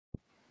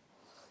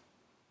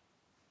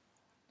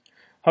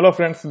Hello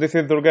friends, this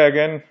is Durga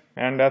again,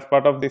 and as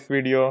part of this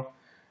video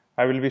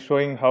I will be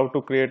showing how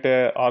to create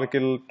a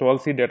Oracle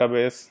 12c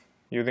database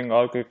using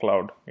Oracle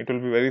Cloud. It will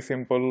be very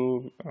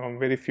simple,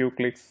 very few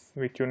clicks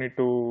which you need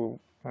to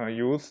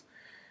use,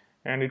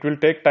 and it will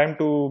take time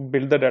to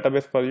build the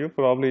database for you.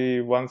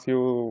 Probably once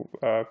you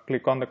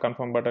click on the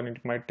confirm button,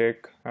 it might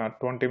take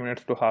 20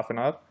 minutes to half an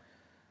hour,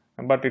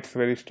 but it's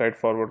very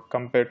straightforward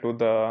compared to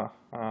the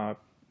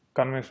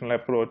conventional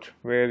approach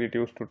where it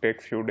used to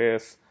take few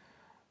days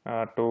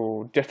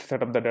to just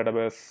set up the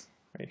database.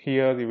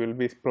 Here you will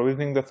be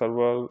provisioning the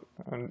server,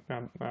 and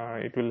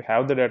it will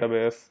have the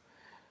database,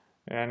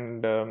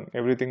 and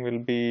everything will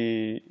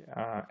be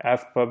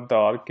as per the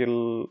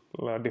Oracle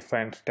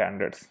defined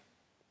standards.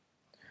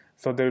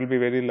 So there will be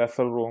very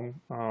lesser room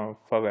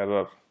for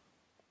error.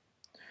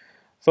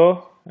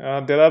 So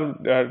there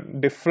are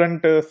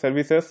different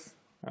services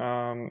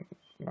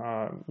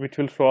which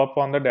will show up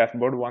on the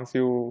dashboard once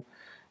you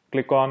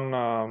click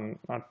on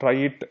try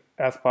it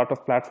as part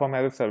of platform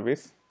as a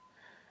service.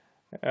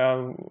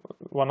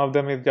 One of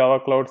them is Java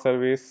Cloud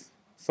Service,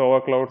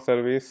 Sova Cloud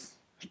Service,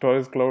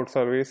 Storage Cloud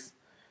Service,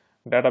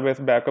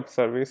 Database Backup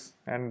Service,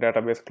 and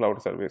Database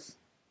Cloud Service.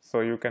 So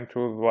you can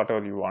choose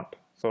whatever you want.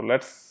 So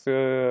let's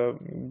go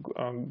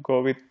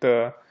with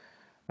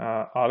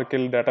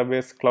Oracle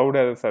Database Cloud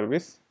as a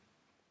Service.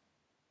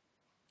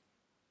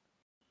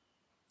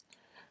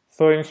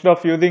 So instead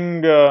of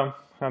using the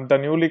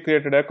newly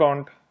created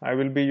account, I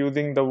will be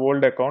using the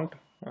old account,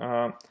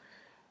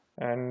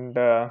 and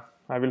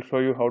I will show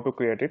you how to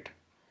create it.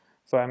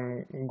 So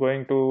I'm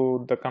going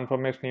to the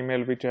confirmation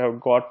email which I have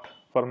got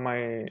for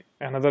my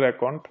another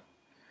account,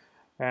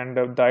 and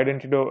the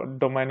identity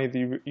domain is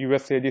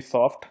USAG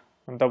soft,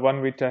 and the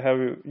one which I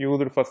have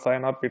used for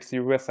sign up, it's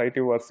USIT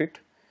Versit,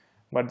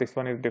 but this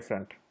one is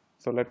different.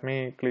 So let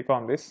me click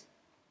on this,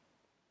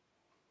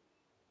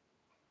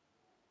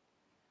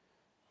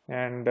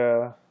 and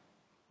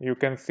you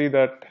can see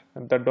that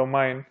the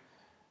domain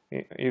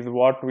is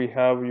what we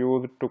have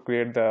used to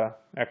create the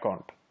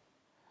account.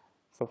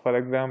 So for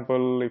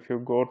example, if you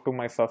go to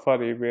my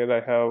Safari where I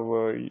have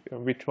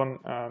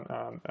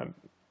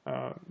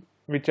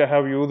which I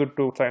have used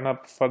to sign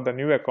up for the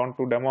new account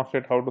to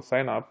demonstrate how to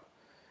sign up,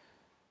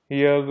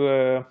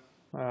 here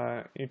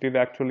it is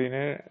actually in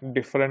a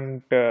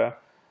different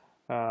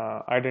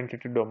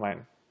identity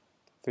domain.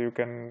 So you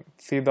can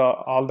see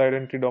all the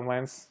identity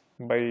domains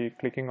by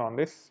clicking on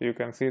this. You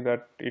can see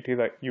that it is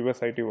a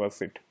USIT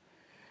Versit.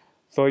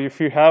 So if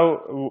you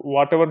have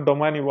whatever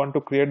domain you want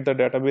to create the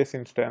database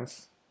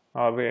instance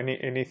or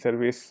any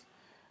service,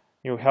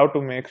 you have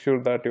to make sure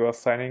that you are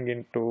signing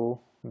into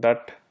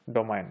that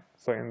domain.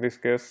 So in this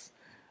case,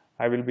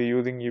 I will be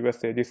using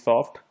USAG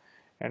soft.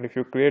 And if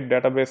you create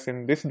database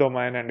in this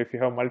domain, and if you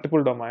have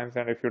multiple domains,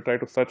 and if you try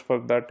to search for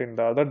that in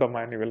the other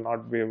domain, you will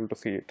not be able to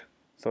see it.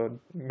 So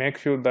make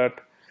sure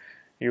that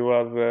you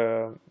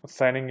are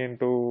signing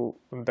into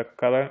the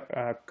correct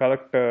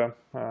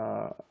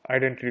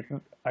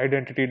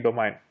identity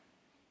domain.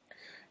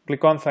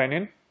 Click on sign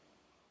in.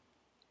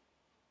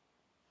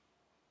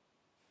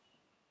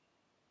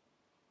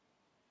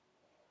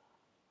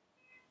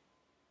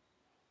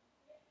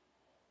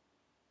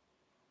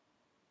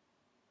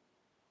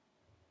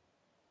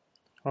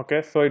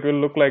 Okay, so it will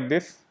look like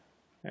this,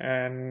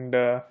 and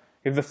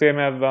it's the same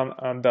as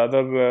on the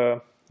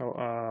other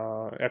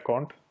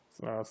account.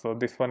 So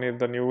this one is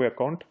the new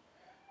account,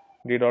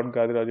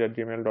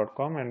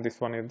 d.gadiraj@gmail.com, and this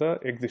one is the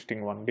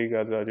existing one,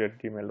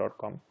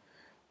 dgadiraj@gmail.com.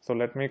 So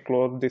let me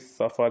close this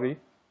Safari,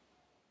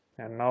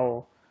 and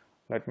now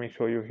let me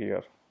show you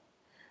here.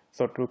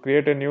 So to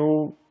create a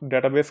new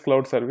database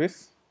cloud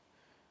service,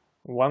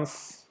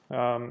 once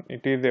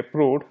it is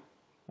approved,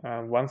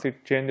 once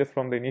it changes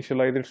from the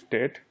initialized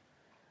state,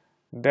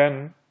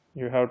 then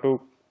you have to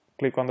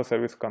click on the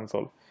service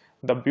console.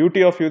 The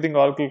beauty of using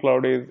Oracle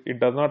Cloud is it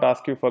does not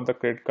ask you for the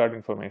credit card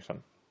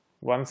information.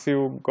 Once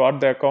you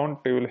got the account,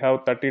 you will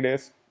have 30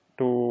 days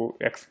to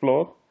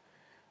explore.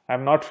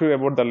 I'm not sure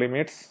about the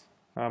limits,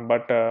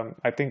 but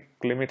I think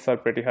limits are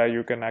pretty high.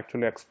 You can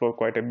actually explore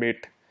quite a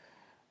bit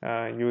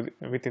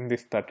within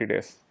these 30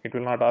 days. It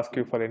will not ask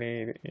you for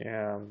any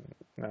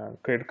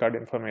credit card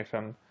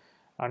information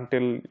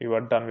until you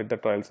are done with the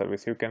trial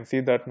service. You can see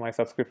that my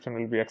subscription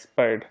will be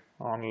expired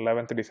on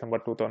 11th December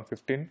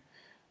 2015.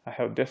 I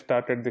have just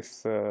started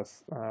this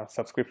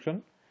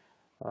subscription.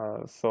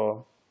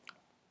 So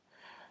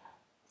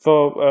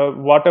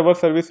whatever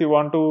service you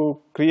want to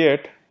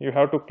create, you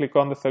have to click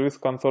on the service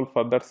console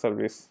for that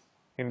service.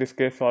 In this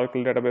case,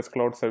 Oracle Database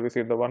Cloud Service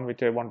is the one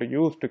which I want to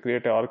use to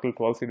create a Oracle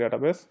 12c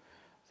database.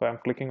 So I'm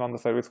clicking on the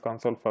service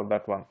console for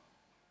that one.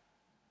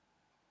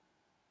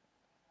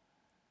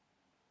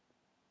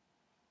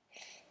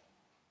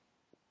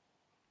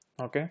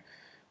 Okay,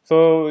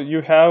 so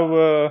you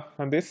have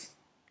this.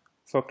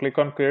 So click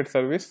on create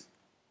service,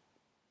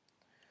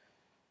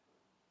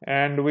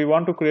 and we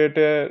want to create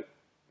a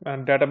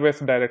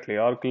database directly,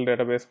 Oracle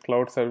Database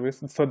Cloud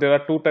Service. So there are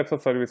two types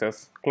of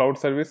services, cloud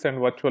service and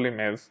virtual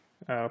image,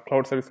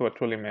 cloud service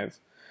virtual image.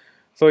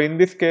 So in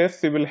this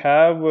case, you will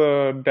have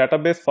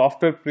database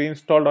software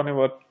pre-installed on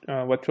your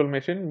virtual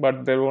machine,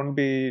 but there won't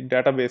be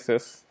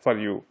databases for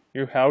you.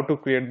 You have to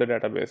create the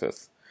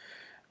databases.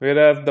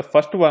 Whereas the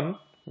first one,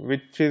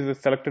 which is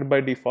selected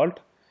by default,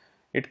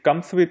 it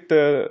comes with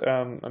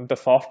the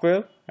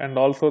software and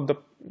also the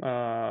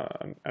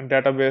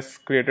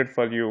database created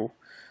for you.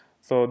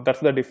 So that's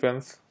the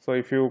difference. So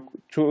if you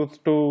choose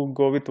to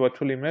go with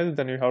virtual image,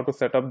 then you have to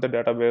set up the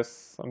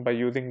database by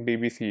using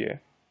DBCA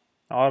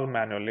or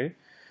manually.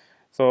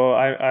 So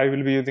I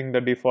will be using the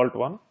default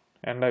one,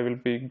 and I will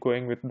be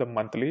going with the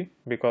monthly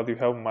because you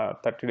have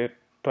 30-day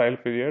trial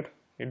period.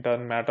 It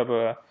doesn't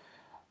matter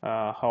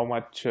how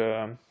much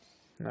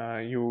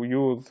you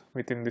use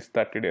within this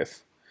 30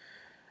 days.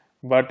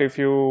 But if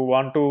you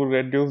want to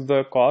reduce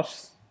the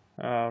costs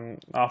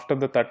after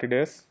the 30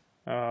 days,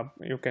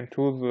 you can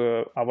choose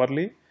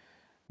hourly.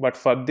 But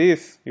for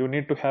this, you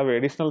need to have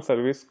additional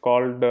service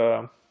called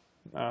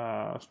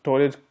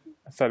storage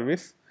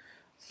service,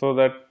 so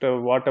that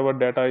whatever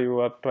data you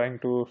are trying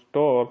to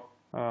store,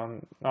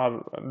 or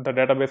the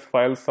database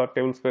files or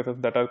table spaces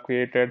that are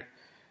created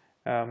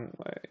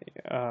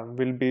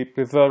will be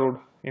preserved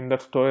in the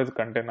storage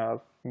container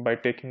by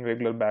taking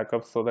regular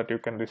backups so that you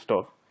can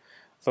restore.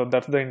 So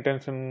that's the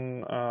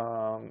intention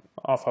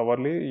of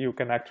hourly. You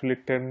can actually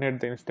terminate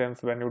the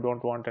instance when you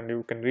don't want, and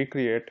you can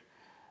recreate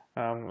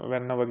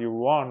whenever you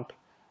want,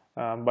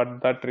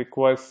 but that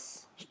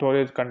requires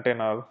storage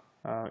container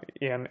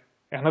in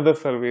another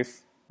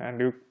service,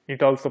 and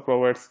it also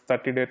provides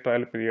 30-day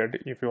trial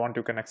period. If you want,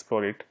 you can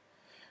explore it,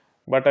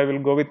 but I will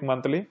go with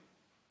monthly.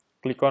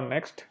 Click on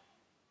next,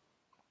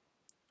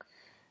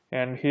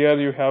 and here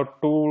you have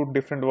two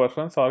different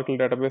versions, Oracle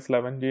Database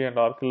 11g and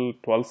Oracle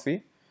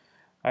 12c.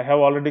 I have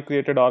already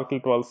created Oracle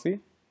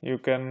 12c. You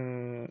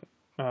can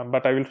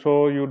but I will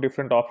show you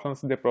different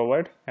options they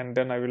provide, and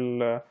then I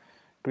will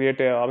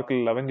create a Oracle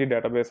 11g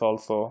database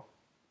also.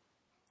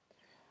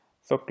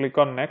 So click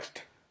on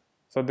next.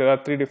 So there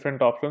are three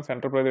different options: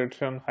 Enterprise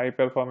Edition, High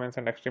Performance,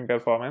 and Extreme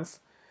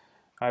Performance.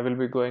 I will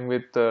be going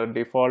with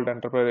default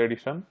Enterprise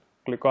Edition.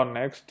 Click on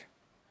next.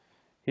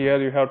 Here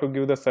you have to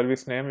give the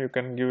service name. You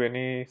can give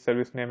any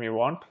service name you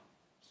want.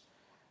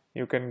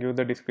 You can give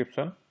the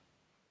description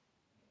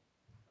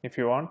if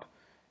you want,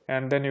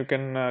 and then you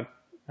can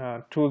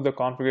choose the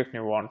configuration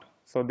you want.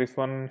 So this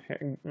one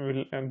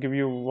will give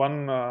you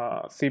one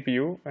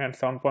CPU and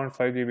 7.5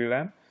 GB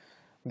RAM.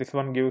 This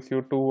one gives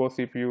you 2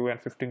 CPU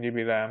and 15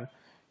 GB RAM.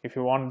 If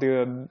you want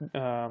the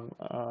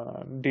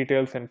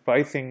details and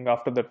pricing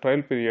after the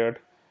trial period,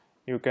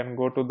 you can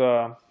go to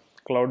the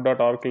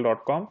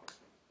cloud.oracle.com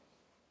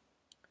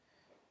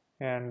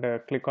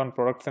and click on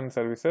products and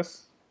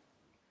services.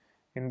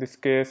 In this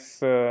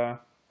case,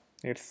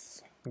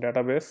 it's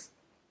database.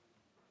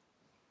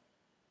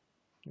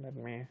 Let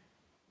me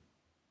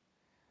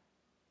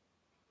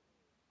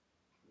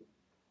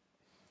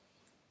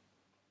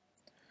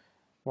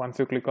once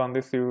you click on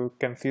this, you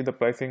can see the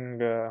pricing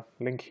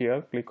link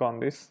here. Click on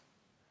this,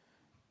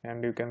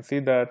 and you can see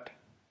that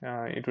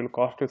it will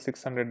cost you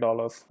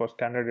 $600 for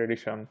standard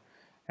edition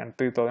and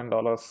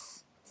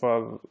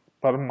 $3,000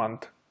 per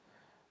month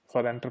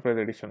for enterprise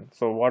edition.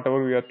 So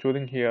whatever we are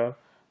choosing here,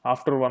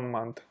 after 1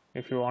 month,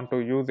 if you want to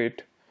use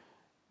it,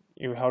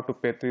 you have to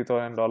pay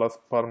 $3,000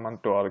 per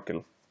month to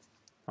Oracle.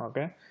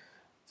 Okay,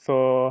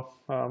 so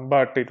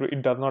but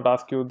it does not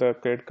ask you the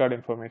credit card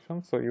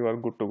information, so you are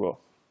good to go.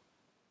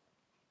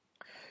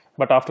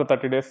 But after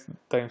 30 days,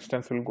 the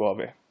instance will go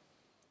away,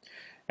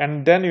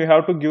 and then you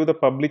have to give the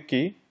public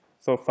key.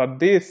 So for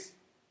this,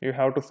 you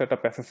have to set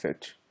up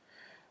SSH.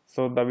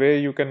 So the way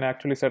you can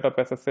actually set up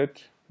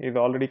SSH is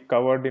already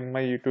covered in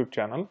my YouTube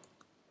channel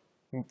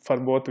for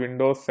both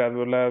Windows as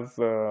well as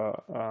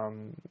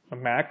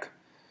Mac.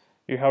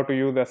 You have to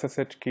use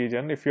SSH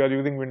keygen. If you are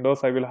using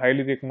Windows, I will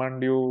highly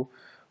recommend you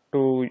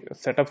to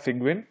set up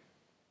Cygwin.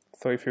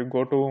 So if you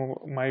go to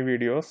my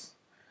videos,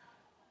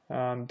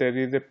 there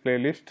is a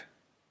playlist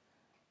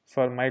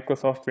for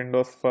Microsoft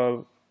Windows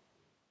for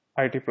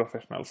IT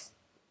professionals.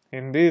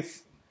 In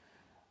this,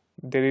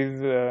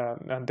 there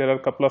are a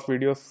couple of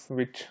videos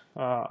which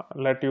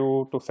let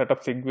you to set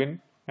up Cygwin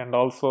and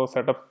also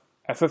set up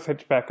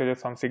SSH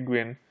packages on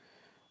Cygwin.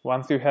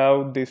 Once you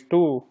have these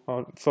two,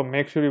 so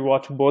make sure you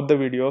watch both the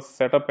videos,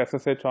 set up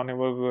SSH on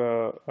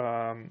your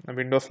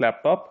Windows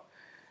laptop,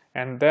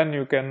 and then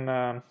you can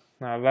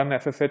run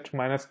SSH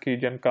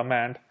 -keygen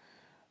command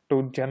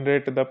to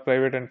generate the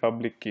private and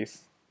public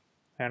keys.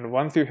 And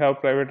once you have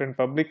private and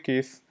public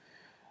keys,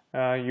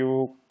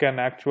 you can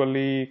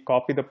actually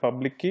copy the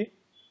public key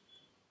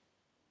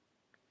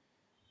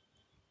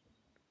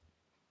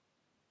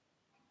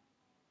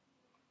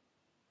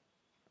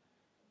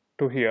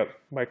to here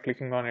by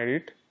clicking on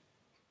edit.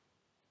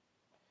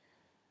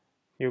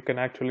 You can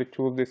actually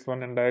choose this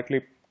one and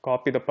directly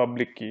copy the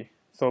public key.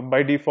 So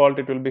by default,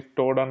 it will be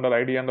stored under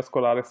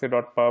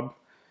id_rsa.pub.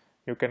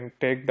 You can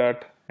take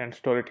that and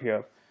store it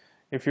here.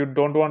 If you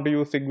don't want to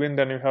use Cygwin,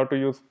 then you have to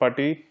use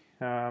PuTTY,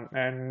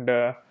 and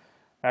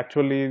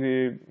actually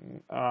the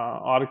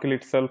Oracle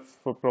itself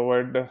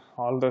provide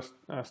all the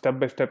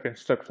step-by-step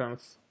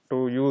instructions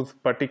to use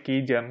putty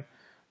keygen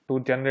to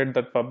generate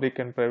that public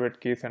and private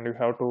keys, and you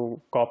have to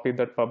copy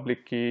that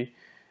public key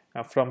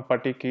from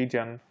putty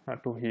keygen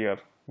to here.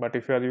 But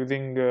if you are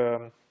using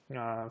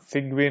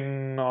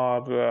Cygwin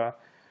or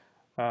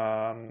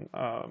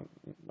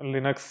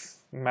Linux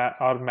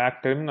or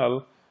Mac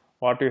terminal,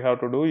 what you have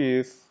to do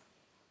is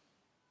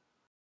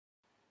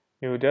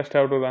you just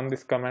have to run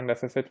this command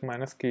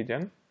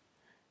ssh-keygen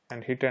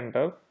and hit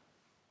enter,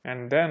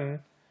 and then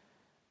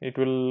it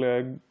will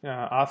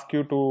ask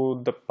you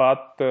to the path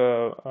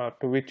to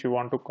which you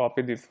want to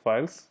copy these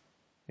files.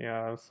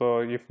 So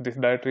if this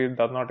directory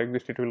does not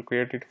exist, it will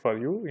create it for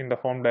you in the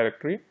home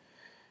directory,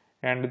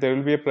 and there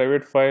will be a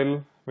private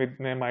file with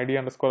name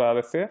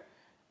id_rsa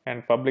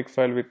and public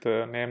file with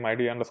name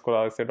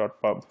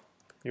id_rsa.pub.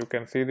 You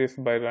can see this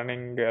by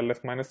running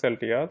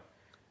ls-ltr.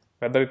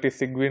 Whether it is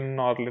Cygwin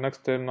or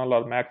Linux terminal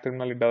or Mac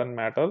terminal, it doesn't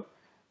matter.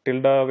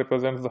 Tilde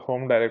represents the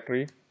home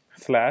directory,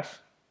 /.ssh/*,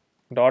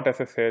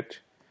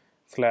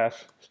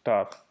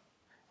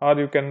 or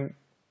you can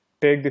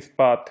take this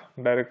path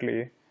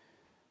directly,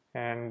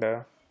 and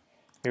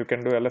you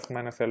can do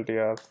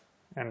ls-ltr,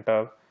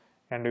 enter,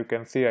 and you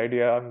can see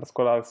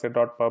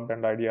id_rsa.pub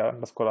and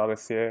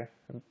id_rsa,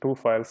 two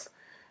files.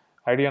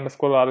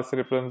 id_rsa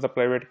represents the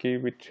private key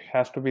which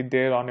has to be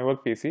there on your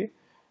PC,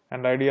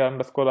 and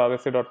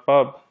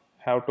id_rsa.pub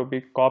have to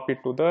be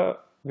copied to the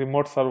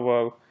remote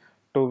server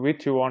to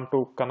which you want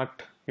to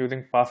connect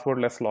using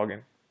passwordless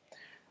login.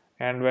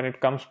 And when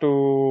it comes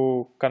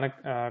to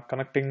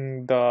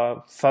connecting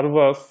the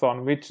servers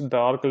on which the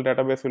Oracle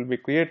database will be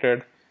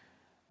created,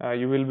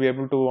 you will be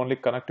able to only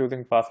connect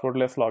using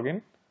passwordless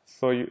login.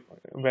 So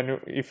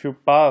if you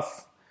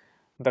pass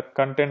the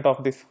content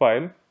of this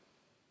file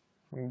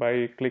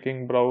by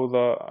clicking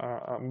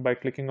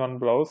on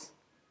browse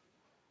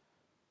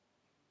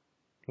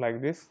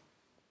like this,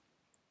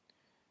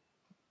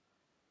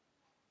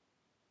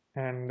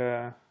 and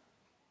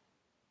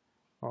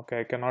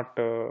okay, I cannot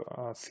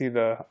see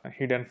the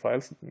hidden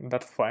files.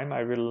 That's fine.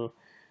 I will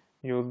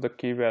use the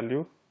key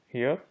value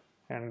here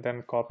and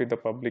then copy the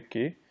public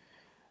key,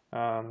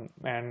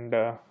 and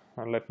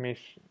let me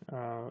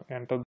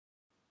enter.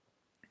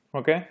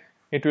 Okay,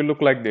 it will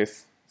look like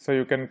this. So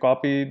you can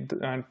copy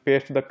and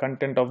paste the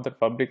content of the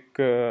public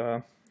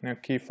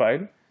key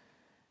file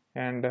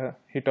and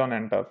hit on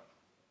enter.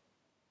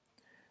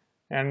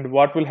 And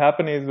what will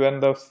happen is when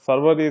the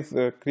server is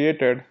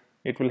created,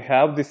 it will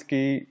have this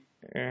key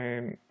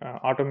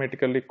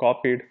automatically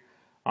copied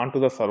onto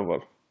the server,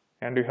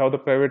 and you have the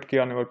private key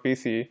on your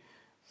PC,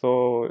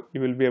 so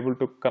you will be able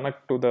to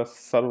connect to the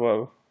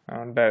server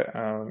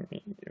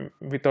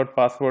without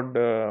password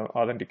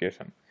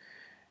authentication.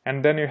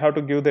 And then you have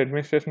to give the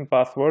administration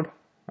password.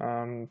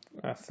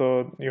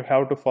 So you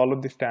have to follow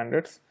the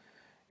standards.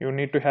 You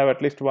need to have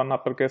at least one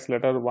uppercase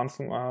letter, one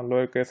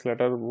lowercase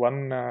letter,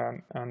 one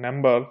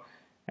number,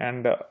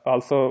 and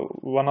also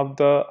one of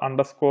the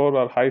underscore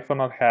or hyphen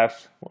or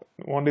hash.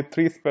 Only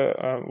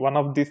one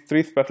of these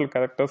three special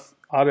characters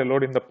are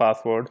allowed in the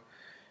password,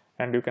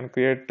 and you can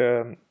create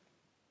the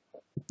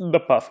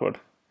password.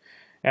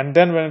 And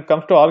then when it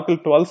comes to Oracle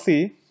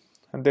 12c,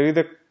 there is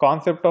a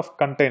concept of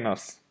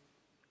containers.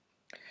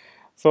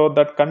 So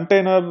that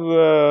container,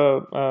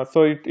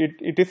 so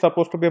it is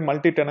supposed to be a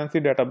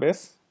multi-tenancy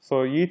database.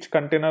 So each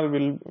container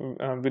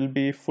will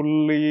be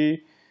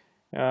fully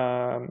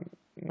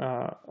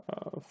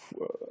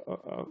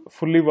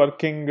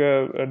working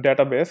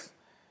database,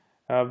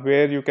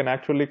 where you can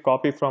actually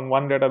copy from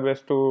one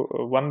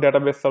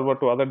database server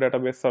to other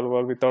database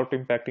server without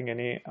impacting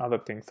any other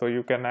thing. So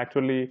you can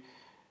actually,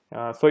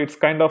 so it's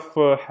kind of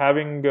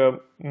having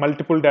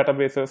multiple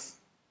databases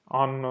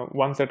on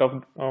one set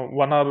of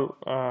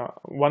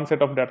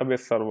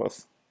database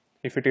servers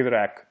if it is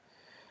RAC.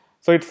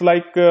 So it's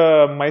like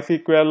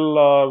MySQL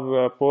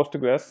or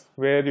Postgres,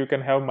 where you can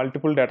have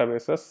multiple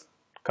databases.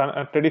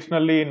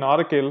 Traditionally in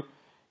Oracle,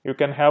 you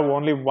can have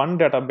only one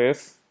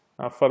database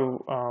for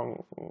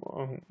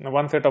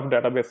one set of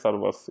database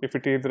servers. If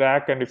it is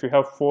RAC, and if you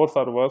have 4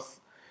 servers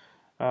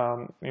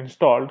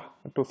installed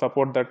to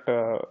support that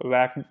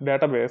RAC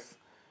database,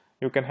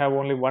 you can have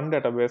only one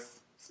database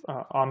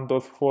on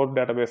those 4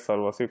 database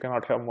servers. You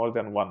cannot have more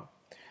than one.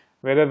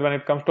 Whereas when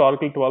it comes to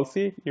Oracle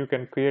 12c, you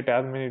can create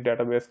as many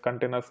database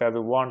containers as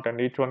you want,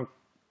 and each one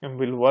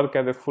will work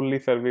as a fully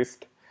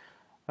serviced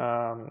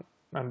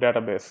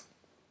database.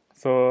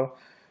 So,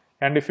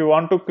 and if you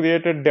want to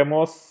create a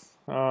demos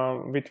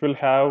which will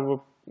have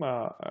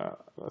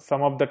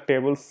some of the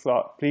tables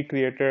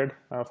pre-created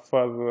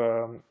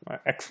for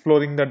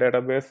exploring the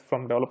database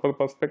from developer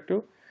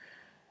perspective,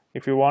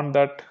 if you want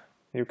that,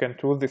 you can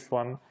choose this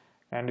one,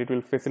 and it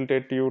will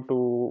facilitate you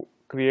to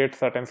create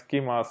certain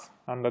schemas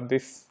under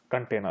this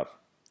container.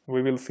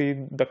 We will see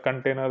the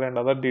container and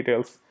other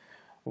details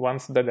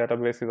once the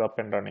database is up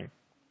and running.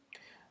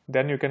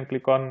 Then you can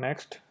click on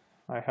next.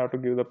 I have to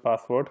give the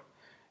password,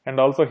 and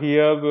also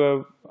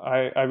here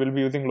I will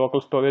be using local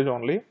storage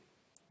only.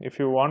 If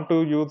you want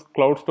to use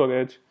cloud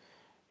storage,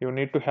 you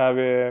need to have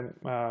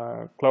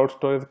a cloud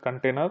storage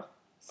container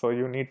So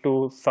you need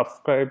to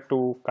subscribe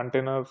to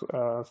container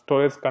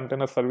storage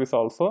container service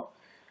also.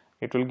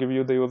 It will give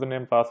you the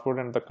username, password,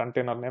 and the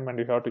container name, and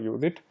you have to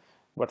use it.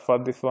 But for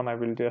this one I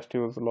will just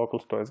use local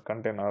storage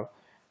container,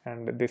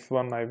 and this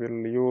one I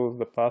will use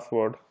the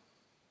password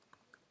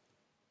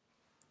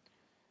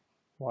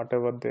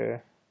whatever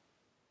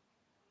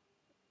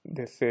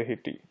they say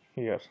it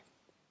here.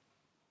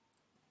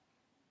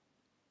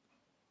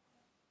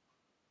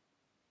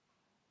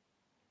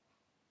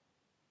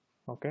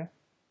 Okay,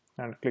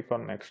 and click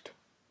on next.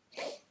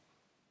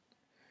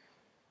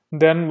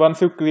 Then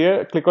once you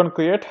click on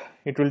create,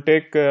 it will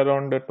take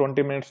around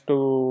 20 minutes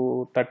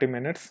to 30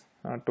 minutes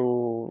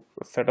to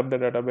set up the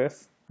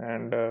database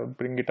and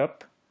bring it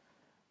up.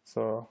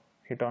 So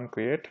hit on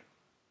create,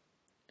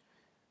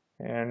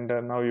 and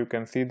now you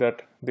can see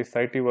that this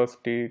IT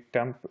University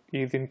temp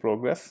is in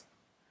progress.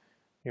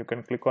 You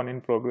can click on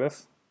in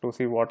progress to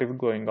see what is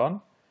going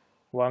on.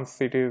 Once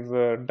it is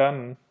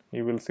done,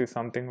 you will see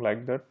something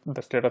like that.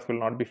 The status will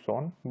not be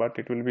shown, but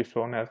it will be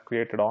shown as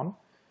created on.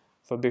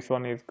 So this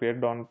one is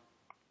created on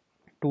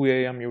 2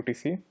 AM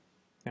UTC,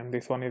 and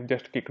this one is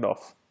just kicked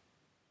off.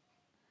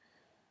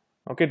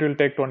 Okay, it will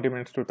take 20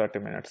 minutes to 30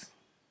 minutes.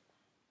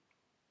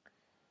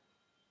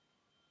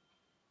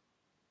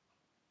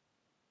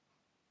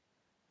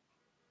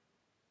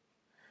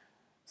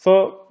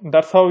 So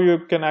that's how you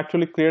can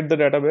actually create the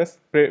database.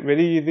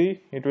 Very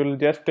easy. It will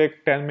just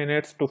take 10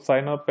 minutes to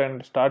sign up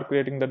and start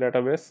creating the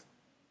database.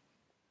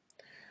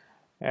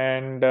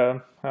 And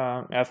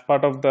as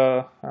part of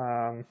the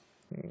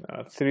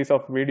series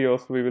of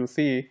videos, we will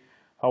see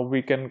how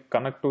we can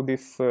connect to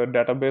this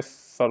database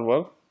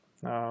server,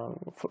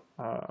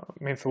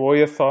 means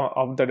OS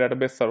of the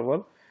database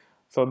server.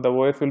 So the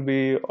OS will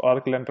be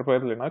Oracle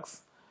Enterprise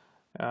Linux,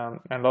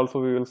 and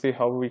also we will see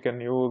how we can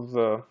use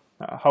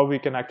how we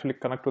can actually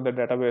connect to the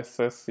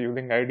databases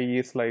using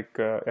IDEs like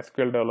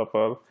SQL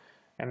Developer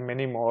and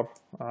many more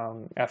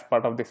as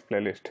part of this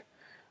playlist.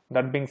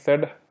 That being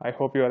said, I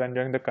hope you are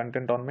enjoying the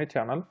content on my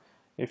channel.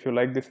 If you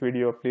like this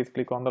video, please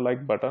click on the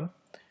like button.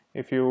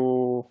 If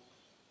you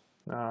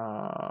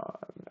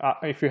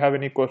have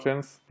any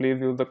questions, please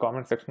use the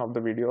comment section of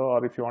the video,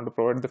 or if you want to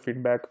provide the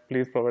feedback,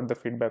 please provide the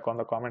feedback on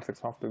the comment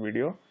section of the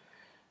video.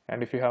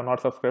 And if you have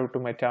not subscribed to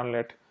my channel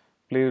yet,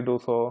 please do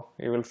so.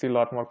 You will see a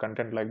lot more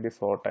content like this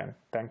over time.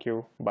 Thank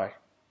you. Bye.